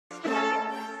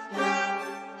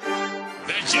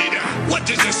Vegeta, what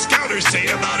does the scouter say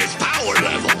about his power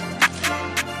level?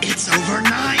 It's over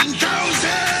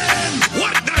 9,000!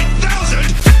 What,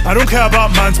 9,000? I don't care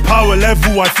about man's power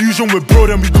level. I fusion with bro,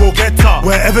 then we go get her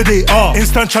wherever they are.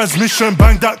 Instant transmission,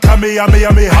 bang that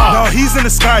KAMEHAMEHA. Now he's in the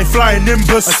sky, flying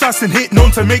Nimbus. Assassin hit, known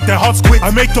to make their hearts quit.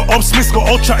 I make the ops miss, got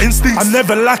ultra instincts. I'm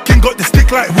never lacking, got the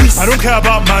stick like Whis. I don't care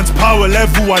about man's power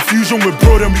level. I fusion with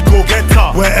bro, then we go get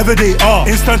her wherever they are.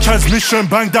 Instant transmission,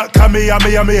 bang that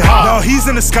KAMEHAMEHA. Now he's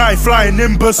in the sky, flying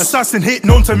Nimbus. Assassin hit,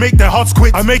 known to make their hearts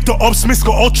quit. I make the ops miss,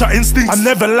 got ultra instincts. I'm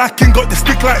never lacking, got the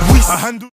stick like Whis. I handle